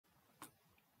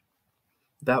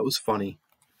That was funny.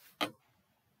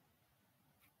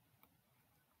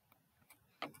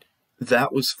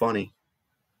 That was funny.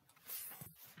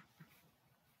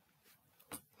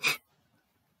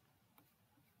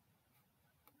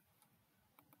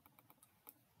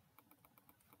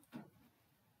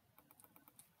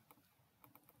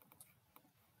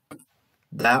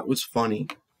 That was funny.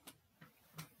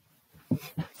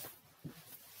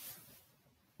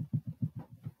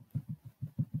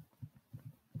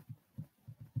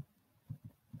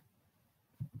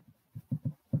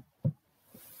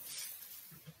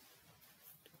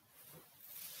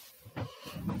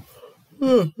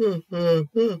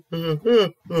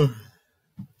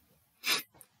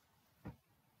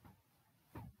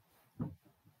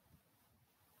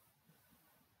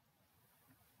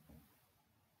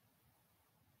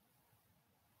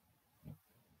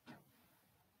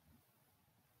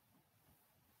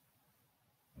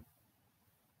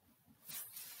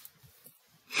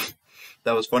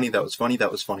 That was funny. That was funny.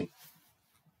 That was funny.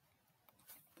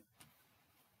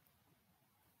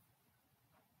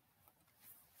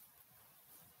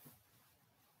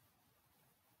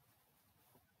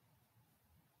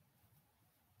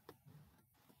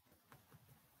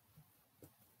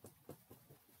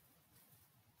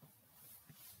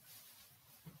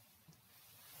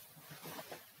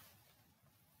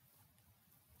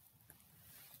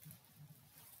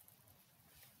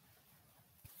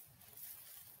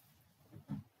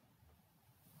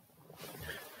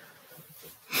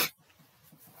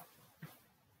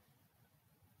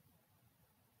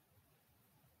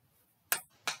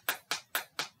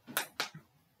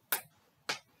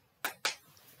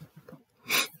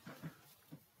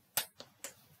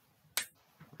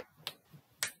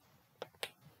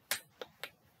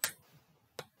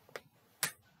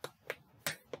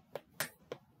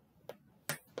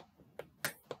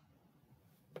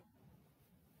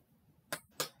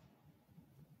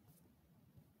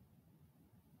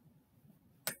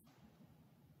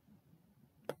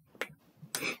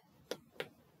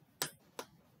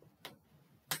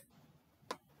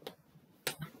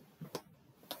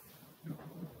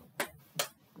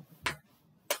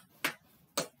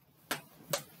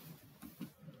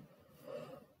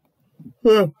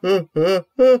 Oh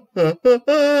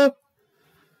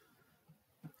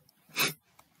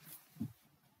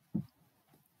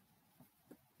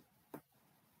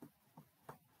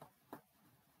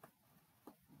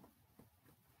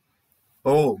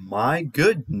my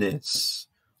goodness.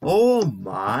 Oh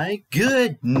my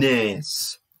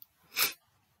goodness.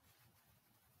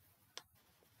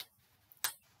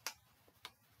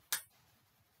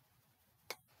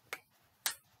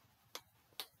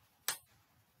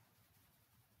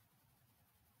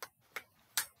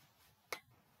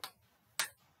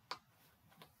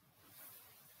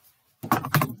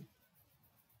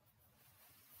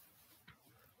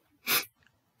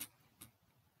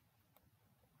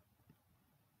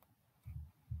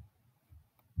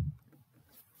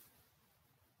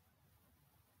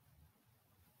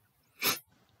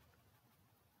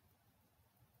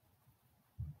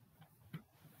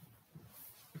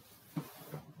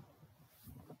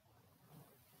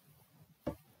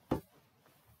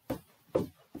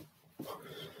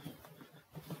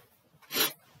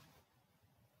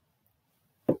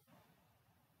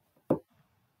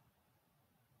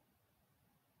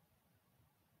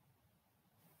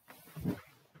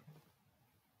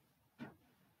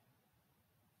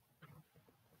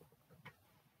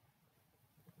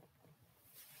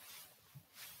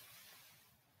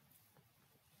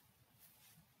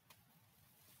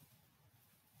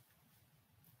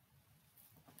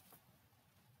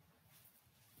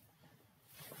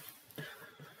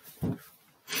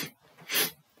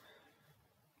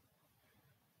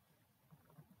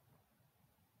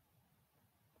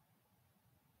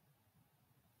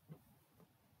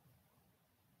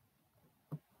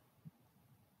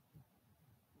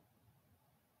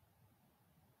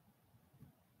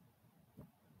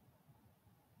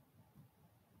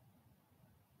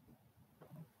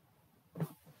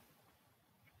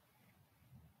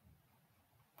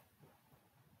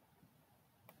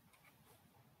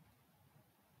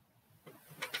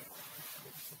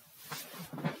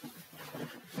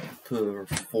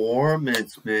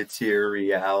 Performance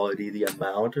materiality, the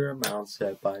amount or amounts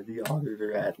set by the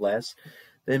auditor at less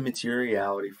than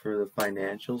materiality for the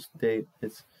financial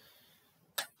statements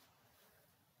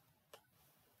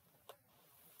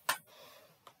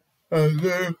and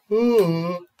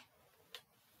therefore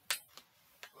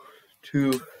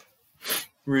to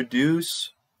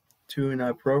reduce to an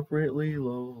appropriately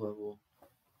low level.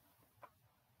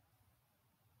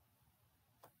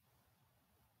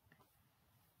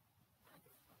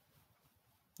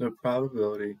 the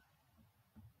probability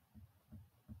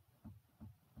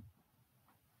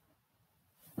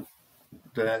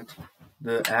that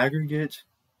the aggregate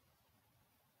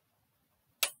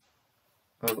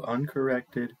of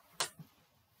uncorrected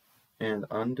and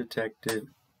undetected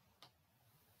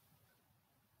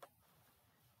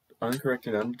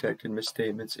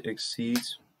misstatements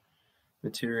exceeds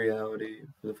materiality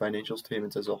for the financial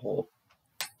statements as a whole.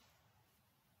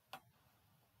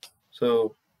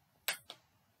 So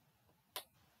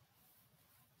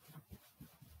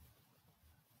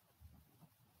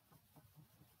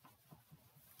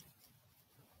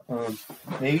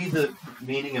maybe the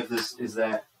meaning of this is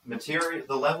that the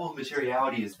level of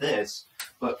materiality is this,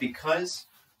 but because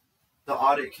the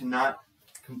audit cannot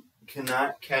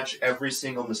catch every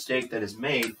single mistake that is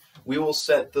made, we will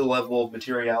set the level of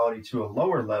materiality to a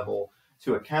lower level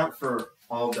to account for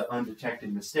all the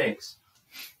undetected mistakes.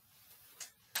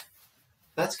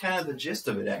 That's kind of the gist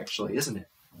of it, actually, isn't it?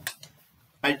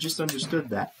 I just understood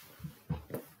that.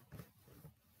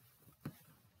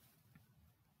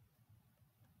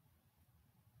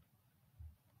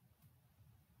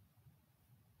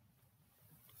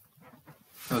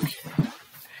 Okay.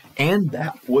 And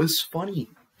that was funny.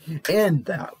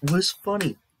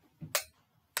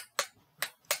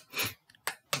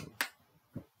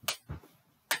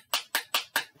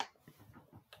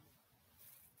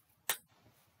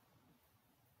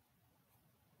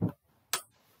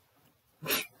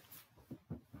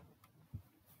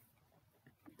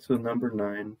 So number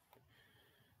 9,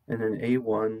 and then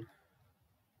A1.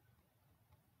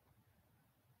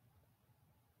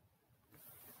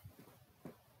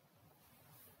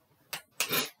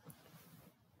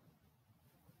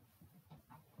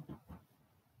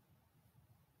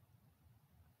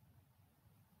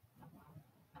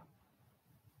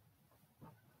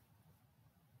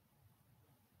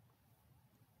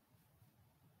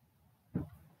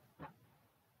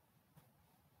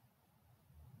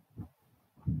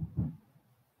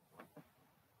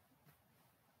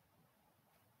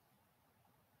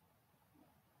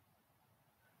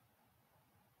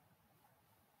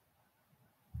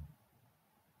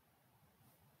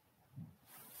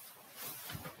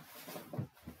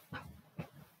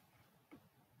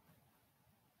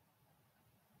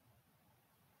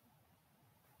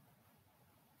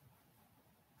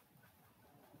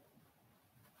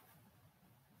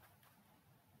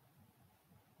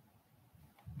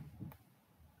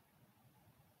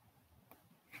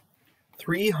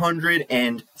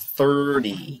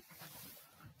 $330.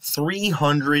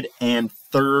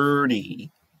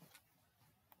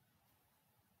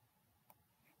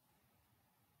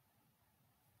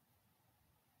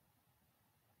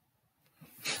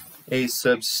 A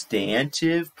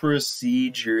substantive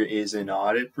procedure is an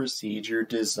audit procedure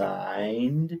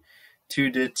designed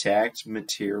to detect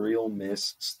material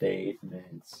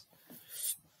misstatements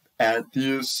at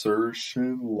the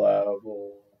assertion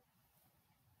level.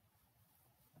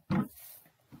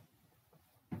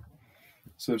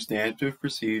 Substantive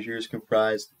procedures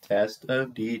comprise the test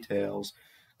of details,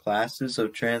 classes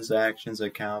of transactions,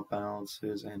 account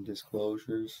balances, and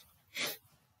disclosures.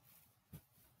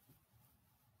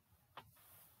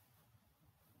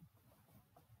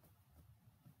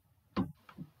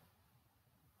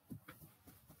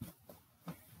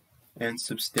 And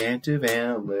substantive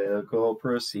analytical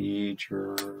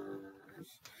procedures.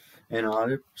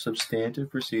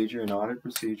 Substantive procedure, an audit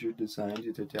procedure designed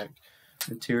to detect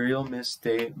material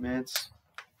misstatements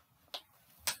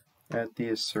at the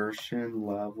assertion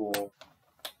level.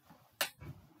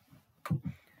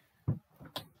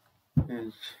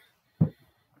 And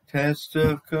test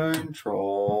of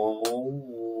controls.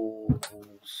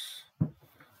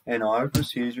 An audit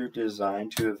procedure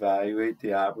designed to evaluate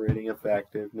the operating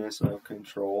effectiveness of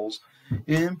controls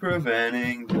in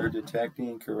preventing or detecting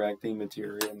and correcting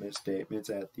material misstatements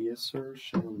at the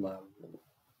assertion level.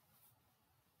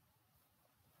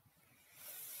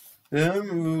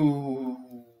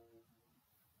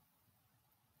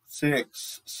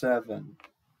 6, 7.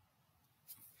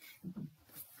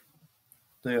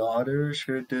 The auditor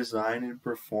should design and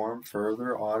perform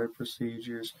further audit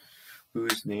procedures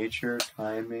whose nature,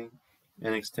 timing,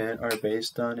 and extent are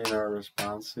based on and are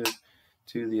responsive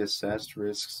to the assessed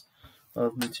risks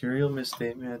of material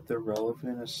misstatement at the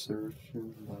relevant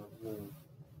assertion level.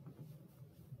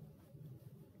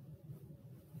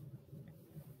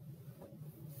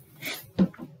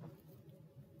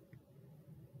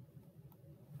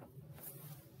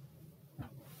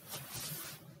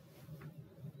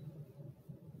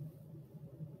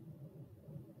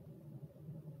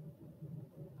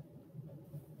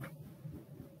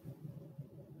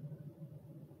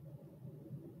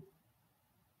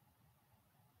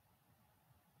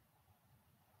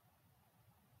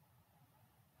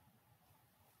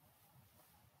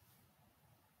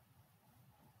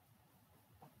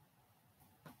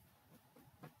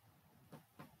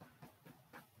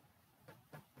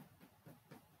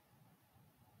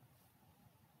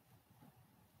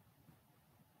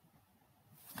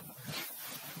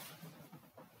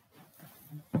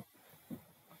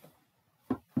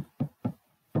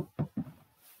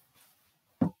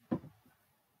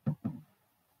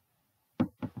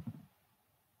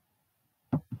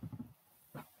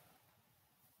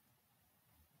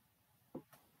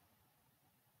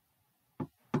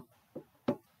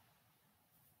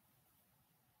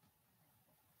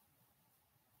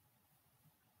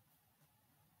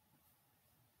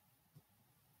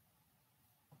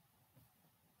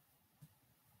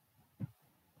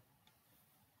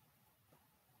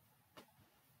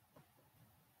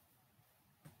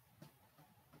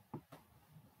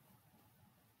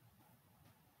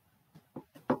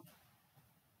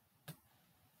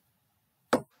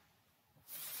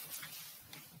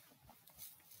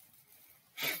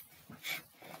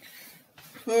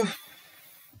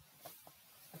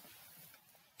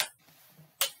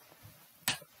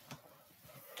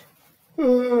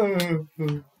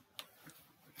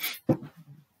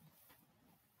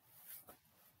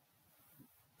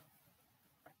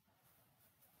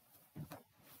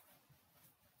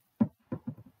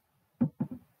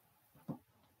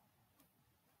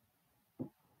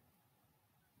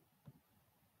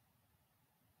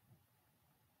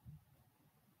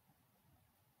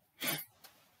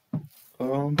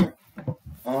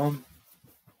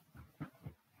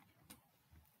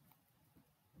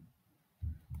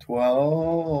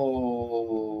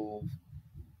 $12.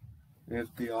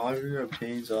 If the auditor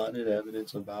obtains audit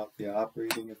evidence about the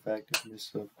operating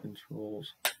effectiveness of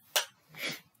controls.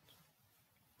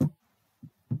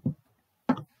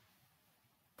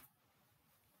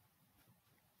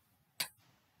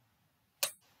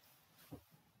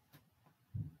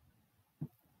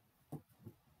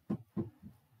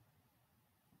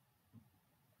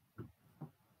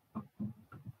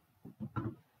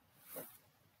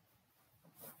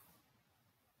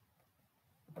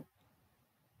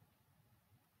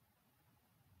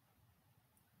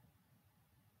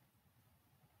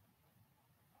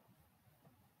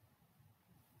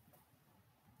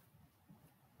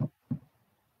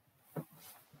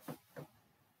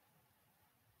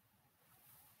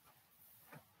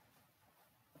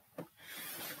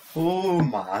 Oh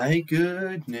my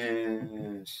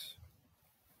goodness.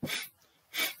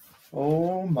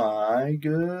 Oh my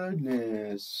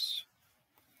goodness.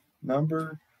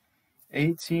 Number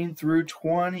 18 through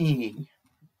 20.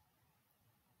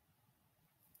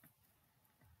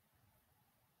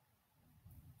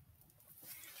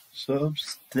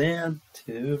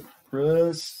 Substantive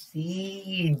procedures.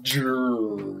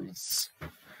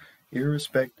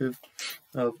 Irrespective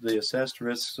of the assessed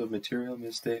risks of material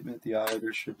misstatement, the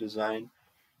auditor should design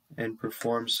and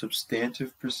perform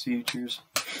substantive procedures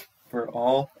for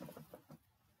all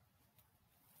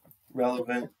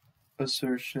relevant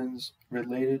assertions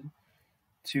related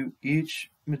to each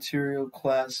material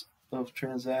class of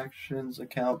transactions,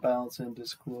 account balance, and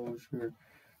disclosure.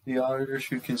 The auditor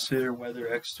should consider whether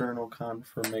external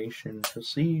confirmation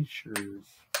procedures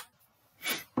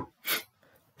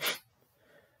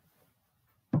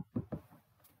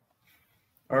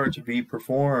are to be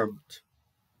performed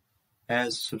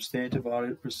as substantive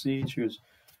audit procedures.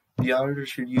 The auditor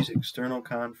should use external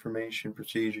confirmation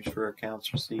procedures for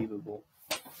accounts receivable,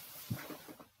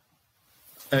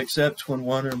 except when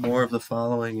one or more of the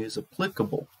following is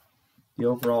applicable. The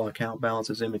overall account balance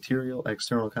is immaterial.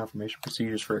 External confirmation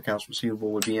procedures for accounts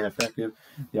receivable would be ineffective.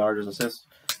 The auditor's assessed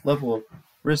level of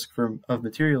risk of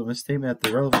material misstatement at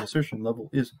the relevant assertion level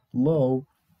is low,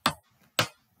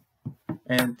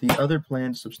 and the other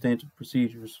planned substantive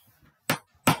procedures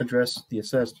address the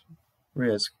assessed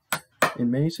risk.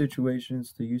 In many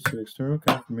situations, the use of external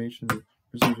confirmation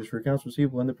procedures for accounts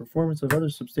receivable and the performance of other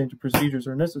substantive procedures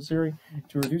are necessary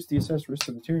to reduce the assessed risk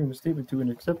of material misstatement to an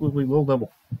acceptably low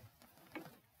level.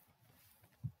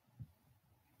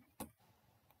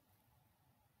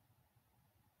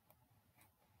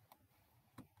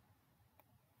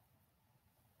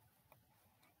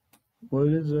 What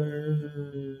is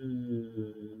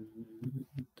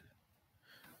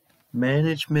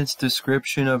management's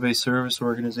description of a service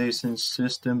organization's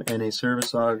system and a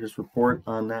service auditor's report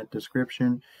on that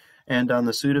description and on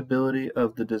the suitability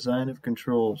of the design of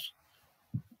controls.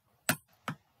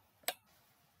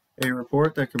 A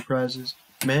report that comprises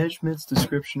management's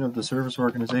description of the service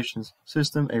organization's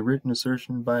system, a written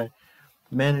assertion by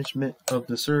management of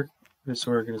the service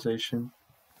organization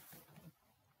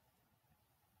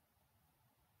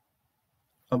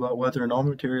about whether in all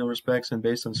material respects and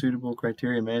based on suitable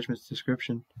criteria, management's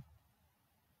description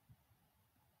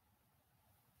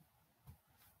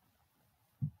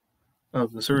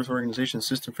of the service organization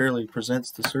system fairly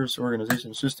presents the service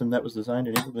organization system that was designed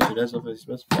and implemented as of a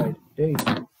specified date.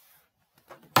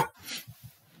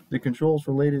 The controls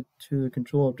related to the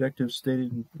control objectives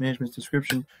stated in management's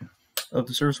description of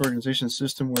the service organization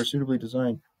system were suitably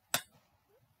designed.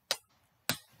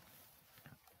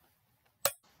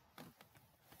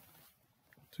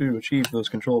 To achieve those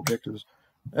control objectives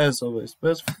as of a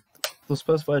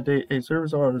specified date, a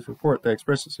service auditor's report that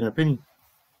expresses an opinion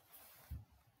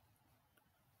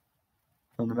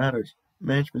on the matters.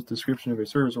 Management's description of a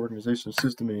service organization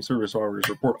system and a service auditor's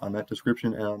report on that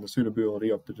description and on the suitability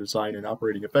of the design and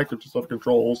operating effectiveness of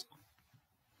controls.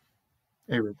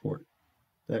 A report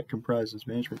that comprises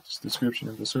management's description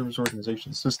of the service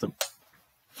organization system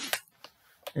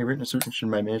A written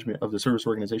assertion by management of the service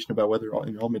organization about whether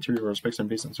in all material respects and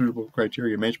based on suitable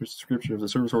criteria, management's description of the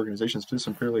service organization's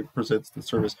system fairly represents the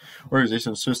service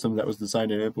organization's system that was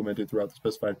designed and implemented throughout the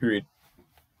specified period.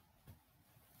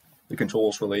 The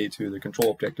controls related to the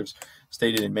control objectives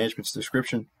stated in management's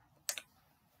description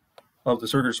of the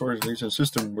service organization's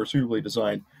system were suitably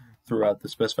designed throughout the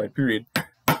specified period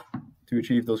to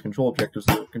achieve those control objectives.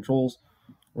 The controls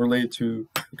related to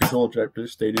the control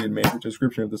objectives stated in management's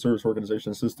description of the service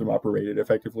organization system operated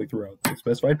effectively throughout the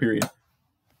specified period.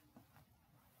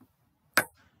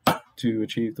 To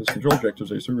achieve those control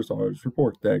objectives, a service auditor's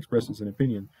report that expresses an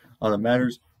opinion on the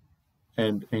matters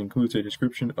and includes a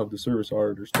description of the service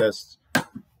auditor's tests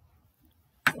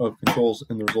of controls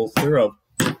and the results thereof.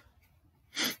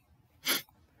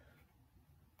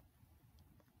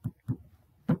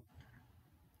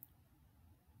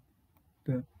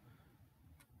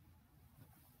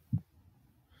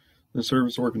 The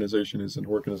service organization is an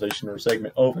organization or a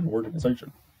segment of an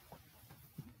organization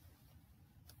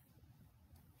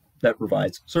that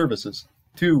provides services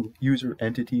to user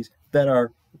entities that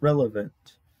are relevant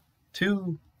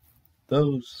to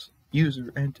those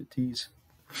user entities.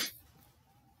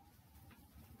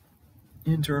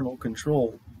 Internal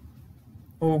control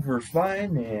over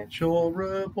financial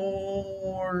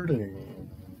reporting.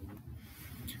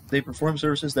 They perform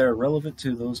services that are relevant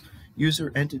to those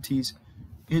user entities'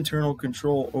 internal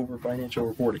control over financial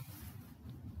reporting.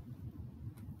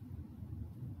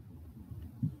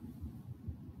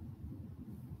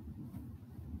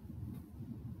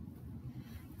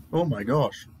 Oh my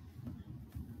gosh.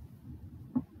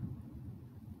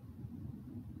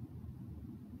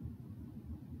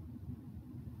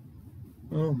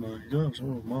 Oh my gosh,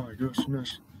 oh my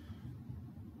goodness.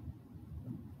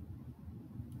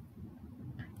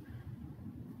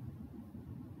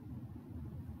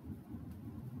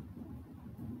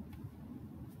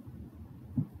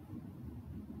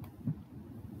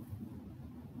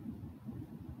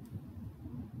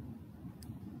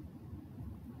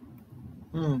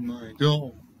 Oh my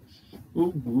god.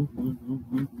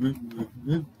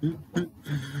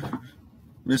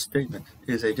 Misstatement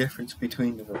is a difference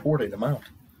between the reported amount,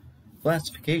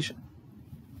 classification,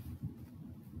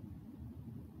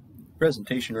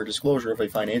 presentation or disclosure of a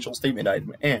financial statement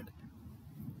item, and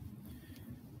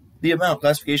the amount,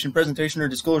 classification, presentation, or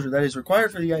disclosure that is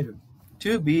required for the item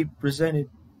to be presented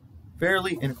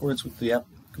fairly in accordance with the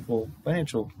applicable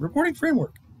financial reporting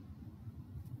framework.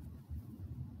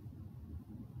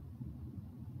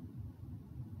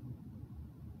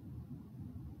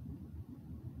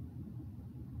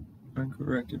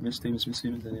 Uncorrected misstatements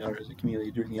in the audit is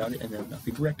accumulated during the audit and have not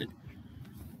been corrected.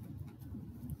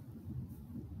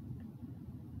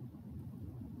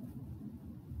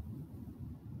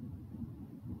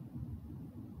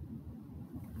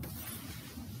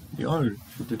 The auditor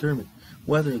should determine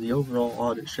whether the overall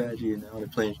audit strategy and the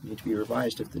audit plan need to be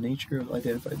revised if the nature of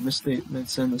identified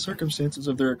misstatements and the circumstances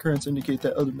of their occurrence indicate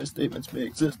that other misstatements may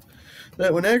exist,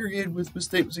 that when aggregated with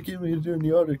misstatements accumulated during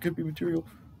the audit could be material,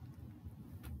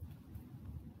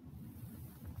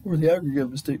 or the aggregate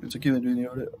of misstatements accumulated during the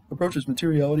audit approaches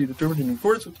materiality determined in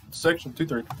accordance with Section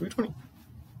 230-320.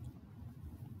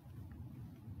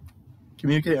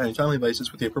 Communicate on a timely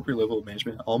basis with the appropriate level of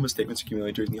management all misstatements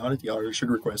accumulated during the audit. The auditor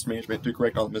should request management to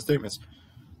correct all the misstatements.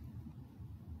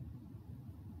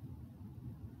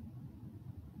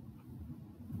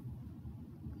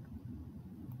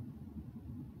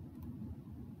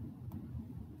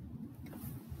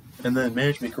 And then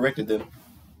management corrected them,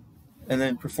 and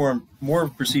then perform more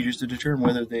procedures to determine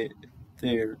whether they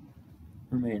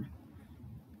remain.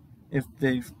 If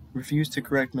they refuse to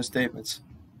correct misstatements,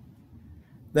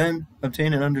 then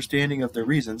obtain an understanding of their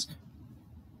reasons.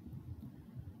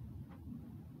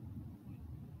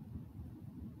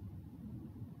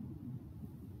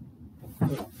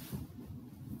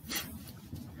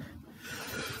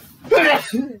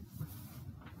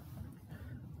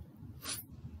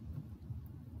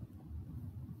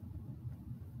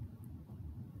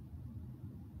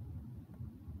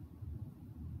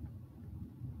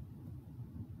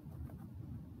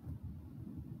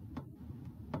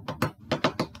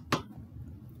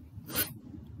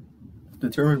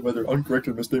 Determine whether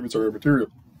uncorrected misstatements are immaterial.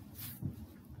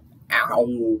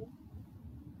 Ow!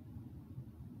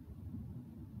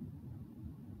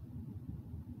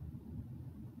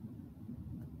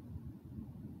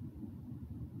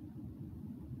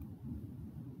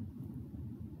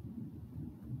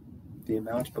 The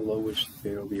amount below which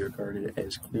they will be regarded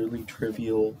as clearly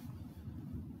trivial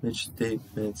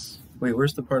misstatements. Wait,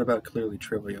 where's the part about clearly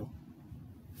trivial?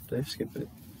 Did I skip it?